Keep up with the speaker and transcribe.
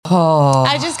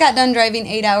I just got done driving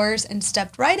 8 hours and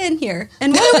stepped right in here.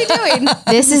 And what are we doing?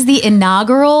 This is the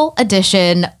inaugural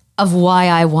edition of Why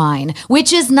I Whine,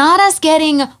 which is not us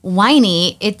getting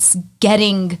whiny, it's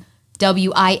getting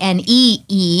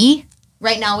WINEE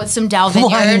right now with some Dow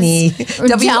Vineyards.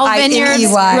 Dow Vineyards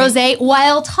Rosé,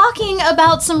 while talking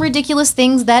about some ridiculous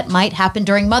things that might happen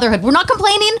during motherhood. We're not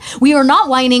complaining, we are not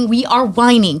whining, we are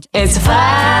whining. It's a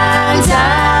fine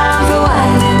time for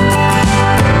whining.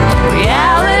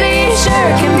 Reality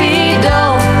sure can be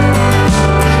dull.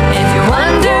 If you're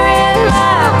wondering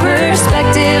my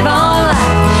perspective on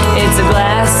life, it's a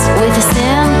glass with a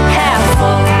stem half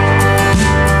full.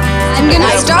 I'm going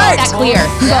to start. That clear.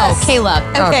 Go,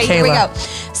 Kayla. Okay, here we go.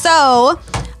 So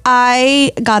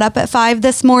I got up at 5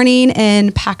 this morning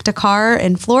and packed a car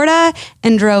in Florida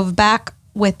and drove back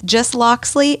with just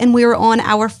Loxley, and we were on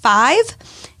hour 5.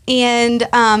 And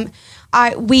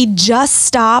we just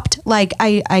stopped. Like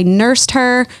I nursed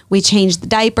her, we changed the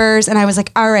diapers, and I was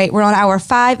like, all right, we're on hour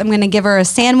 5. I'm going to give her a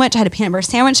sandwich. I had a peanut butter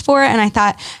sandwich for her, and I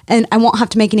thought, and I won't have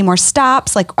to make any more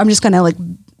stops. Like I'm just going to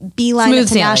beeline it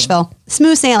to Nashville.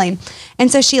 Smooth sailing.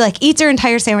 And so she eats her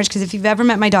entire sandwich, because if you've ever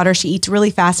met my daughter, she eats really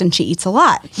fast and she eats a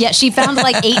lot. Yeah, she found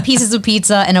 8 pieces of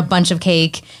pizza and a bunch of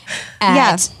cake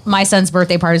at my son's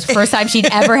birthday party. It was the first time she'd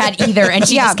ever had either, and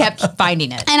she just kept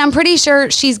finding it. And I'm pretty sure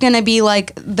she's going to be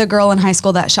like the girl in high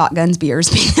school that shotguns beers,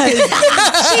 because she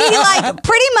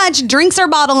pretty much drinks her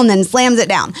bottle and then slams it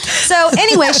down. So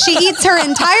anyway, she eats her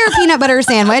entire peanut butter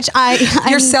sandwich.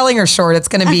 You're selling her short. It's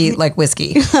going to be like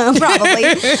whiskey.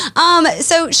 Probably.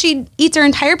 So she eats her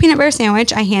entire peanut butter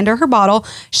sandwich. I hand her her bottle.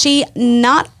 She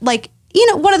one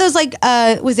of those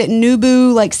was it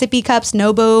Nubu, sippy cups,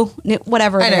 Nobu,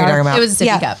 whatever. I know what you're talking about. It was a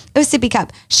sippy cup. It was a sippy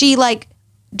cup. She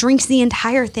drinks the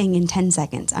entire thing in 10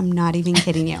 seconds. I'm not even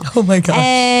kidding you. Oh my gosh.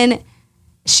 And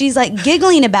she's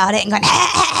giggling about it and going,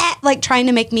 trying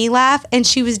to make me laugh. And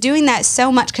she was doing that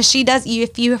so much because she does,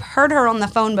 if you've heard her on the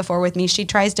phone before with me, she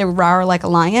tries to roar like a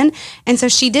lion. And so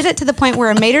she did it to the point where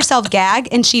it made herself gag,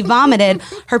 and she vomited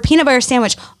her peanut butter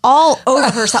sandwich all over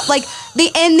herself.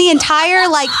 The entire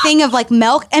thing of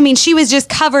milk. I mean, she was just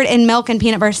covered in milk and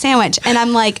peanut butter sandwich. And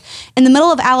I'm in the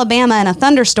middle of Alabama in a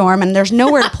thunderstorm, and there's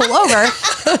nowhere to pull over.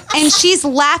 And she's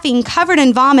laughing, covered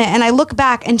in vomit. And I look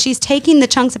back, and she's taking the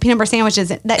chunks of peanut butter sandwiches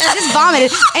that she just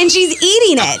vomited, and she's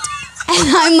eating it. And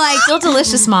I'm still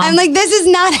delicious, Mom. I'm this is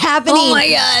not happening. Oh my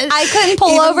God. I couldn't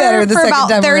pull over for about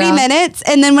 30 minutes.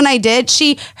 And then when I did,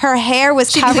 her hair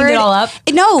was covered. She cleaned it all up?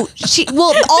 No,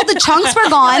 all the chunks were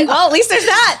gone. Well, at least there's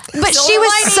that. But she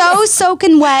was so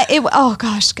soaking wet. Oh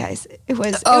gosh, guys. It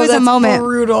was a moment.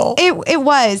 Brutal. It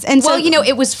was. And so,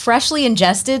 it was freshly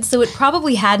ingested, so it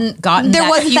probably hadn't gotten there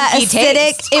wasn't that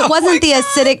acidic. Taste. It wasn't the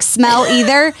acidic smell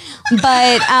either.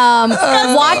 But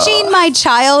watching my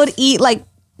child eat like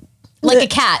a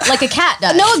cat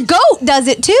does. No, a goat does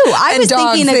it too. I was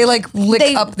dogs, thinking they lick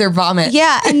up their vomit.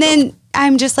 Yeah, and then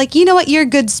I'm just you know what? You're a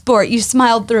good sport. You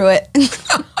smiled through it.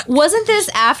 Wasn't this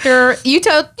after you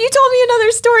told me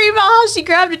another story about how she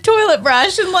grabbed a toilet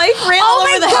brush and ran all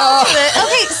over the house with it?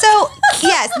 Okay, so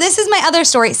yes, this is my other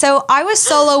story. So I was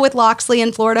solo with Loxley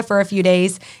in Florida for a few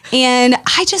days, and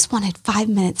I just wanted 5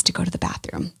 minutes to go to the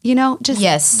bathroom.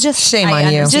 Just shame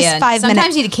on you. Just 5 minutes.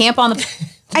 Sometimes you need to camp on the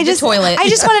toilet. I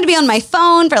just wanted to be on my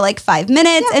phone for 5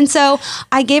 minutes. Yeah. And so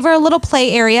I gave her a little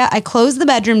play area. I closed the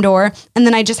bedroom door, and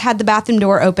then I just had the bathroom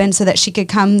door open so that she could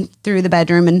come through the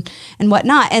bedroom and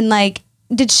whatnot. And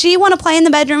did she want to play in the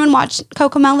bedroom and watch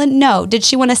CoComelon? No. Did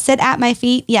she want to sit at my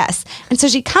feet? Yes. And so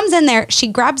she comes in there, she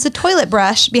grabs the toilet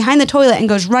brush behind the toilet and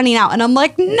goes running out. And I'm no,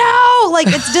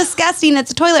 it's disgusting.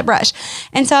 It's a toilet brush.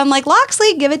 And so I'm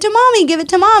Loxley, give it to mommy, give it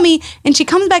to mommy. And she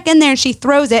comes back in there and she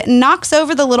throws it and knocks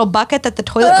over the little bucket that the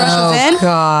toilet brush was in.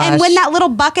 Gosh. And when that little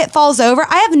bucket falls over,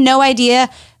 I have no idea.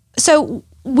 So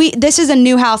this is a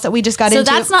new house that we just got into.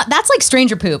 So that's like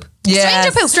stranger poop.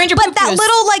 Yes. Stranger poop. But that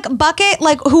little bucket,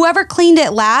 whoever cleaned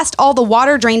it last, all the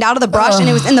water drained out of the brush and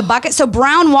it was in the bucket. So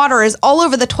brown water is all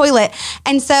over the toilet.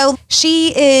 And so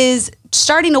she is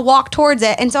starting to walk towards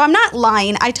it. And so I'm not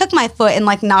lying. I took my foot and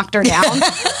knocked her down.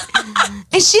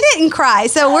 And she didn't cry,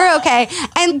 so we're okay.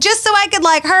 And just so I could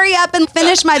hurry up and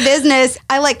finish my business,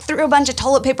 I threw a bunch of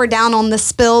toilet paper down on the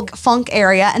spilled funk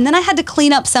area, and then I had to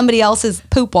clean up somebody else's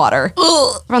poop water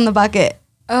from the bucket.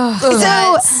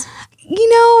 So,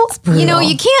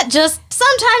 you can't just.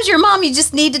 Sometimes your mom, you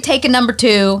just need to take a number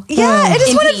 2. Yeah, I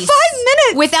just wanted 5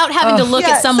 minutes without having to look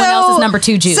at someone else's number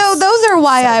 2 juice. So those are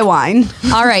why I whine.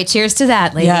 All right, cheers to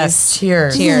that, ladies. Yes,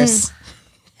 cheers. Cheers.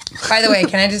 By the way,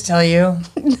 can I just tell you?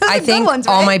 I think ones,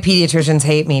 all right? my pediatricians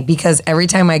hate me because every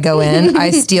time I go in,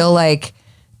 I steal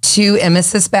 2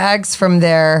 emesis bags from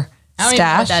their I don't even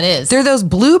know what that is. They're those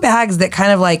blue bags that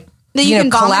kind of like that you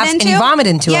can collapse and you vomit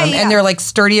into them, yeah. and they're like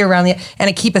sturdy around and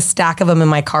I keep a stack of them in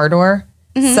my car door.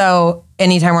 So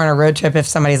anytime we're on a road trip, if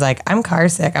somebody's like, "I'm car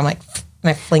sick," I'm like, and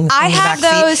I fling. I have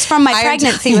those from my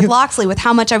pregnancy with Loxley, with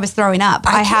how much I was throwing up.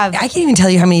 I can't even tell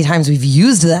you how many times we've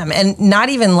used them, and not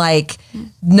even like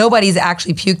nobody's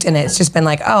actually puked in it. It's just been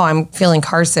like, "Oh, I'm feeling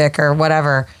car sick" or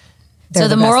whatever. So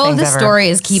the moral of the story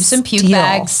is keep some puke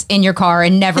bags in your car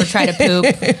and never try to poop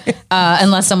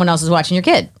unless someone else is watching your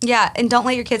kid. Yeah, and don't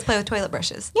let your kids play with toilet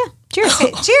brushes. Yeah. Cheers.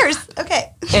 Okay, cheers.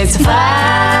 Okay. It's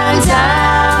fine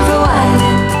time for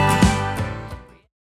whining.